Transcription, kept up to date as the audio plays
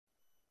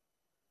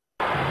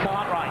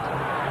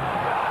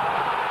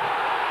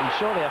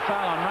surely a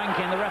foul on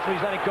Rankin. The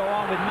referee's let it go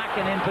on with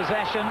Mackin in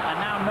possession, and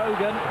now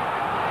Nogan.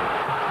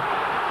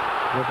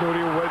 There's no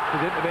real width.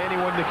 There didn't have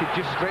anyone that could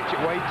just stretch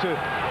it wide to.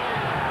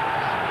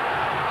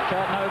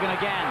 Kurt Nogan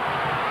again.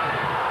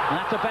 And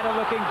that's a better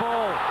looking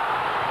ball.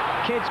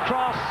 Kidd's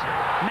cross,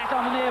 met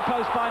on the near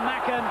post by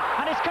Mackin,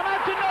 and it's come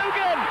out to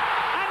Nogan!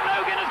 And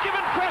Nogan has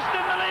given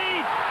Preston the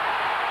lead!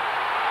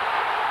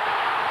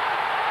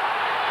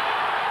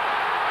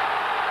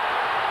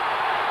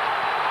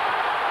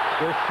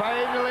 They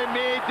finally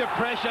made the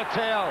pressure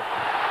tell.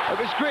 It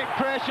was great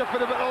pressure for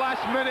them at the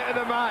last minute of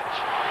the match.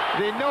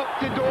 They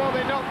knocked the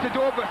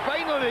door, but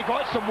finally they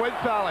got some width,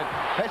 Alan.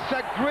 It's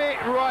a great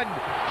run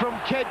from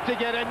Kidd to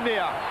get in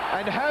there.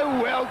 And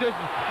how well does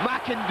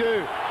Mackin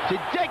do to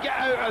dig it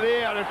out of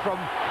there, and from,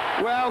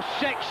 well,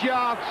 6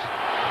 yards.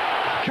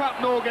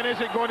 Kurt Nogan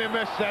isn't going to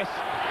miss this.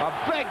 A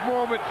big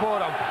moment for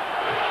him.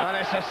 And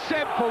it's a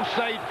simple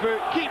side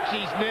foot, keeps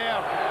his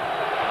nerve.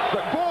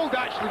 But Bold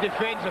actually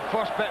defends the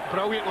first bit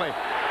brilliantly.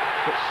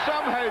 But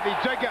somehow they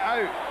dig it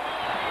out.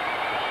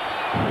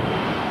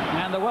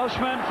 And the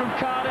Welshman from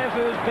Cardiff,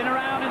 who's been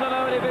around in the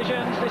lower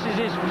divisions, this is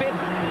his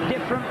 5th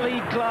different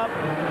league club,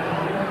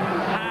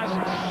 has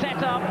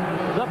set up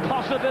the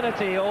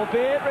possibility,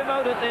 albeit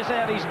remote at this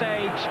early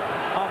stage,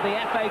 of the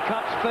FA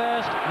Cup's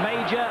first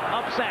major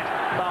upset.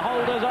 The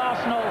holders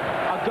Arsenal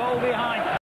a goal behind.